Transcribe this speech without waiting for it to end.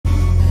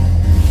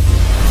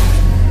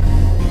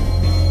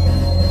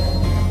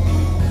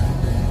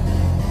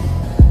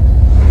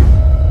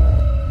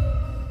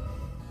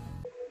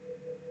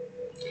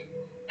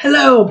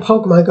Hello,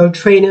 Pokemon Go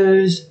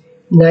trainers!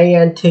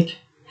 Niantic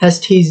has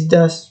teased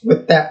us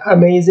with that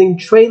amazing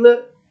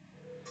trailer.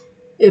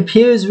 It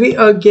appears we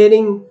are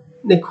getting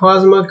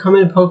Necrozma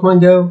coming to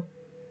Pokemon Go.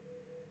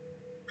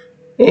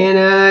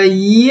 And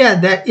yeah,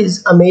 that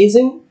is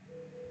amazing.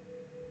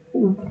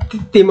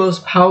 The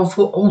most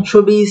powerful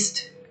Ultra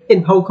Beast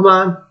in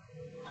Pokemon.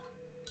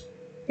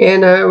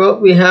 And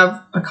well, we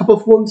have a couple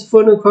forms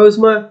for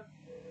Necrozma.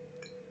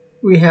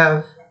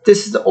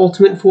 This is the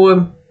ultimate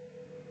form.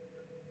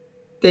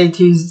 They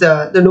teased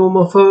the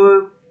normal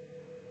form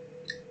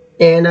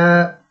and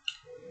a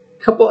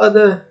couple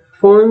other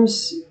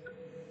forms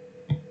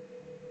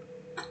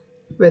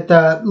with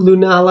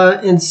Lunala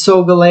and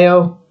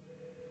Solgaleo.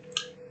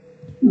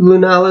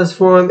 Lunala's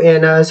form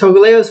and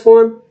Solgaleo's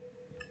form.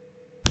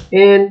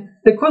 And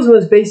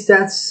Necrozma's base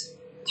stats: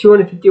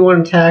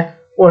 251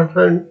 attack,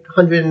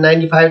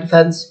 195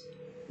 defense,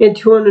 and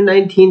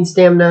 219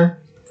 stamina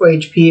for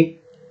HP.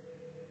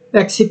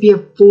 Max CP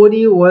of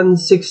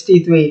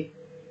 4163.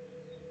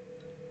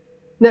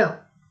 Now,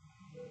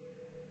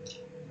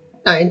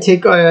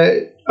 Niantic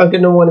are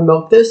going to want to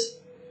milk this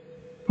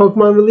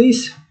Pokemon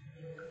release,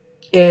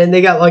 and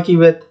they got lucky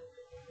with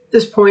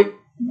this point.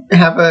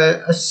 Have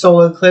a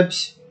solar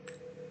eclipse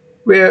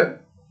where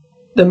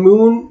the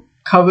moon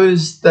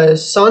covers the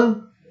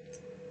sun.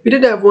 We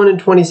did have one in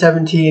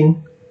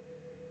 2017,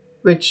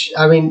 which,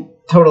 I mean,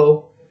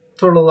 total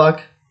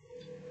luck.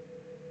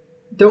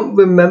 Don't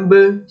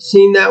remember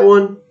seeing that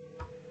one,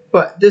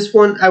 but this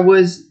one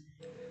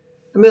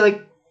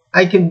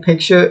I can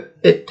picture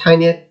it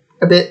tiny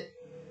a bit.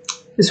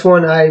 This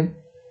one I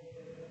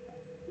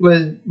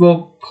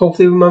will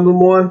hopefully remember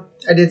more.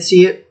 I did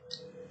see it.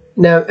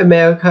 Now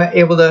America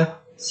able to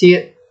see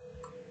it.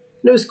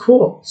 And it was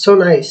cool. So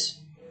nice.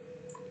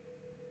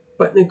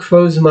 But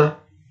Necrozma,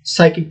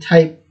 Psychic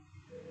type.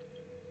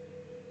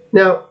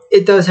 Now,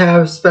 it does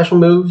have special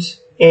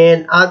moves,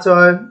 and odds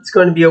are it's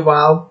going to be a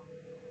while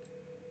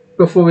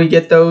before we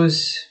get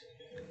those.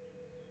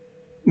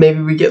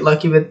 Maybe we get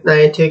lucky with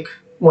Niantic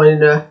wanting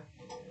to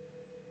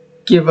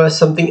give us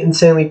something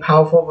insanely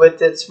powerful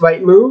with its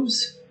right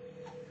moves.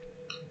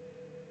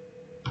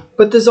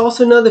 But there's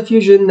also another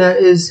fusion that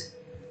is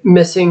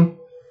missing,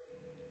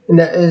 and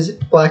that is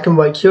Black and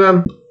White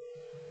QM.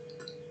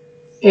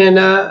 And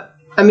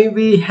I mean,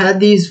 we had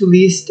these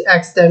released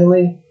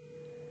accidentally,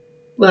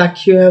 Black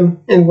QM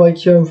and White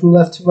QM from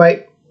left to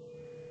right.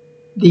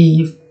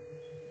 The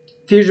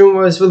fusion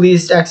was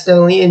released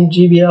accidentally in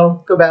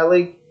GBL, Go Battle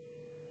League,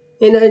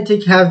 and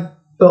Niantic have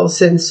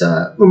since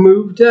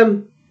removed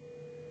them.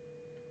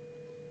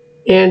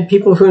 And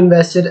people who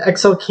invested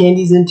XL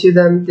candies into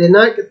them did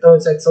not get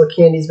those XL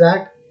candies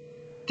back.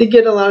 Did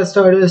get a lot of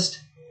Stardust.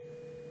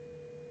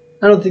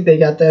 I don't think they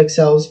got the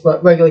XLs,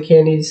 but regular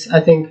candies, I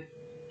think.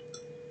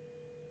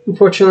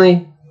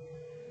 Unfortunately.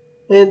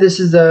 And this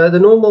is the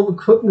normal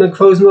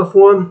Necrozma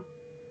form.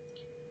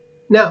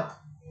 Now,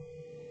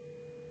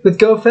 with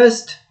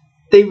GoFest,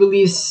 they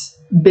release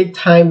big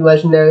time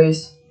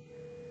legendaries.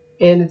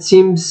 And it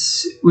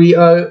seems we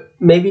are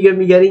maybe going to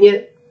be getting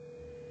it.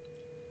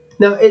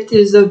 Now, it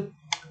is the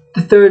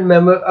third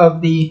member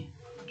of the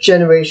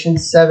Generation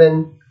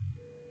 7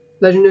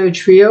 Legendary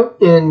Trio,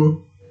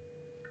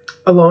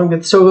 along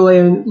with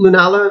Solgaleo and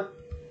Lunala.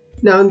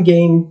 Now in the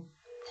game,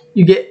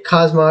 you get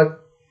Cosmog.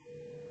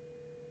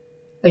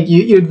 Like,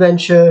 you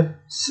adventure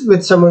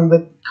with someone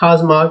with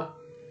Cosmog,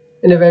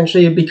 and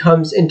eventually it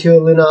becomes into a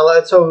Lunala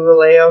and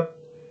Solgaleo,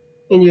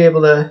 and you're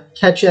able to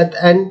catch it at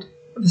the end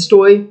of the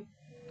story.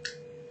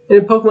 And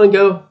in Pokemon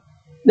Go,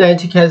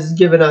 Niantic has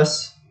given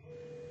us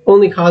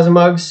only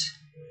Cosmogs,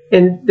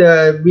 and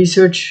the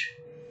research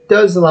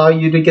does allow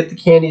you to get the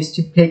candies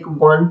to pick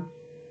one.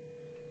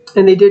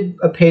 And they did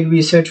a paid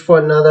research for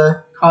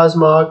another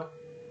Cosmog.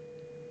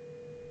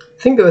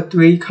 I think there were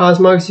 3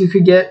 Cosmogs you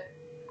could get.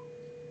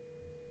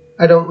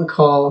 I don't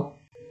recall.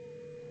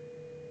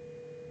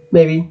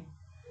 Maybe.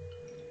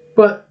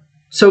 But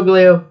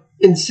Solgaleo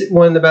is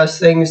one of the best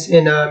things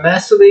in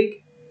Master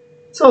League.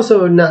 It's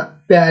also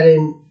not bad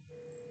in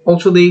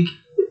Ultra League.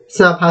 It's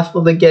not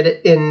possible to get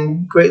it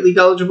in Great League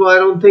eligible, I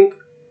don't think.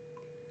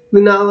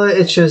 Lunala,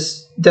 it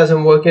just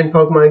doesn't work in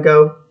Pokemon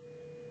Go.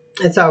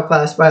 It's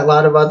outclassed by a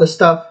lot of other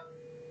stuff.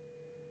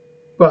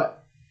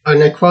 But a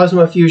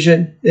Necrozma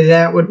fusion,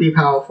 that would be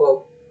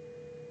powerful.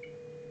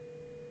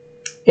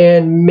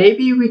 And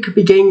maybe we could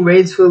be getting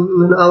raids for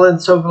Lunala and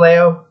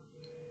Solgaleo.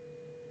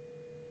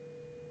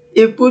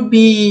 It would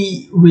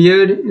be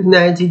weird if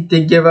Niantic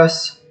did give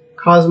us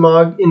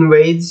Cosmog in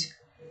raids,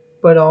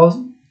 but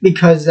also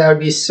because that would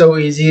be so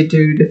easy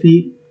to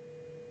defeat.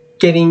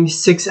 Getting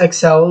 6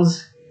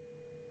 XLs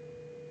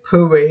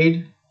per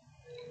raid.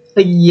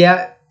 Like,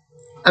 yeah,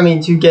 I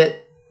mean,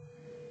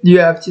 you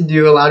have to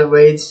do a lot of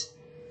raids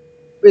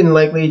in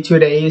likely 2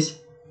 days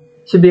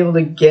to be able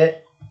to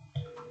get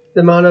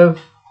the amount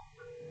of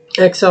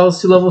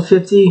XLs to level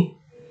 50,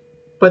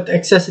 but the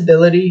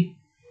accessibility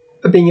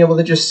of being able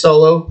to just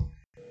solo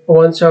a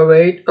 1-star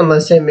raid,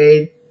 unless they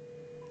made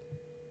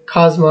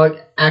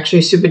Cosmog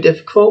actually super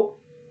difficult,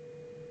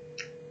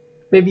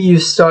 maybe you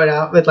start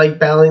out with like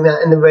battling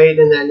that in the raid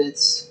and then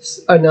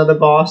it's another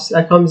boss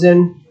that comes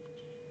in.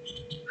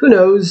 Who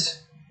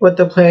knows what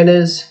the plan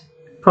is?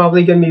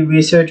 Probably gonna be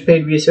research,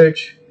 paid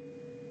research.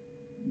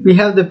 We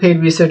have the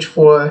paid research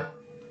for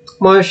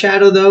Mars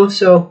Shadow though,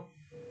 so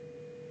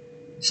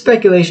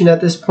speculation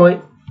at this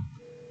point.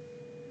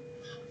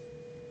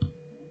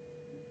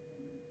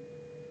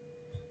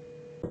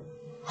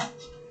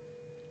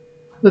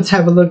 Let's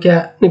have a look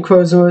at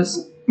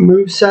Necrozma's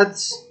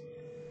movesets.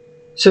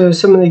 So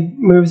some of the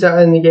moves that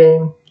are in the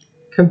game.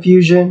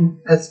 Confusion,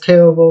 that's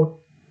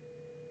terrible.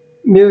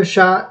 Mirror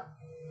Shot,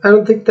 I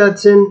don't think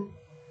that's in.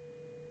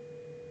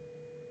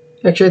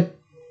 Actually,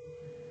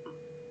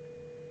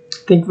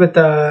 I think with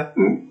the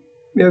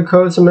Mirror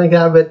Code, something like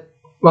that with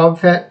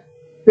Wildcat.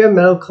 We have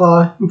Metal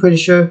Claw, I'm pretty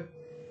sure.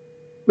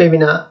 Maybe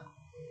not.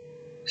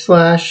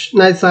 Slash,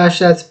 Night Slash,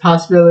 that's a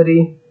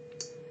possibility.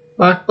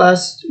 Rock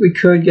Blast, we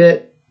could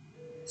get.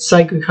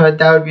 Psychic Cut,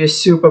 that would be a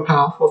super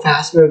powerful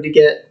fast move to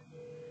get.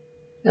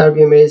 That would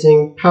be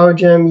amazing. Power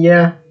Gem,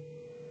 yeah.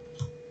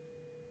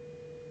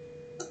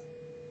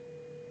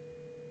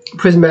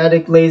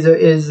 Prismatic Laser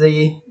is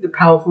the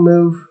powerful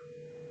move.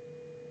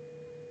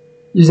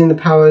 Using the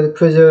power of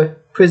the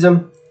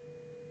prism.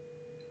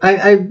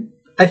 I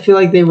feel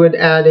like they would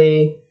add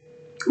a,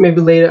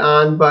 maybe later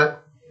on,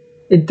 but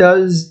it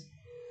does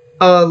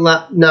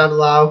not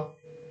allow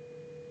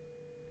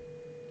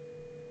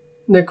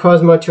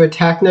Necrozma to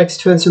attack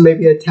next turn, so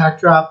maybe attack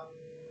drop.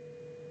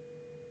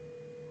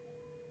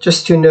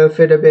 Just to nerf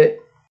it a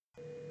bit.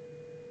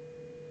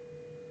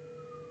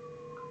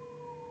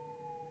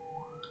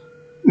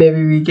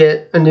 Maybe we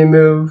get a new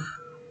move.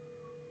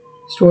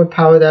 Stored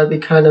power, that would be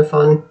kind of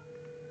fun.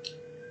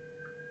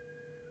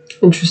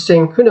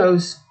 Interesting, who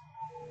knows?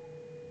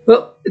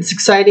 Well, it's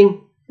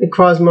exciting.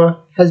 Necrozma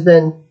has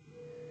been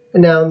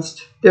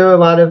announced. There are a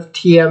lot of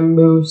TM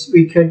moves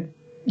we could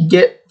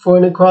get for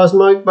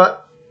Necrozma,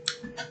 but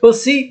we'll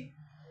see.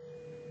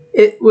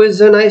 It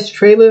was a nice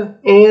trailer,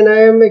 and I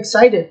am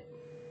excited.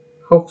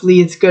 Hopefully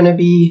it's going to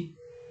be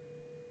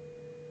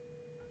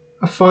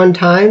a fun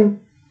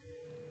time.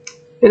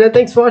 And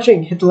thanks for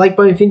watching. Hit the like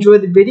button if you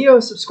enjoyed the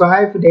video.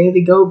 Subscribe for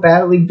daily Go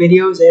Battle League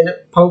videos and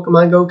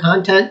Pokemon Go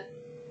content.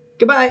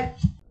 Goodbye.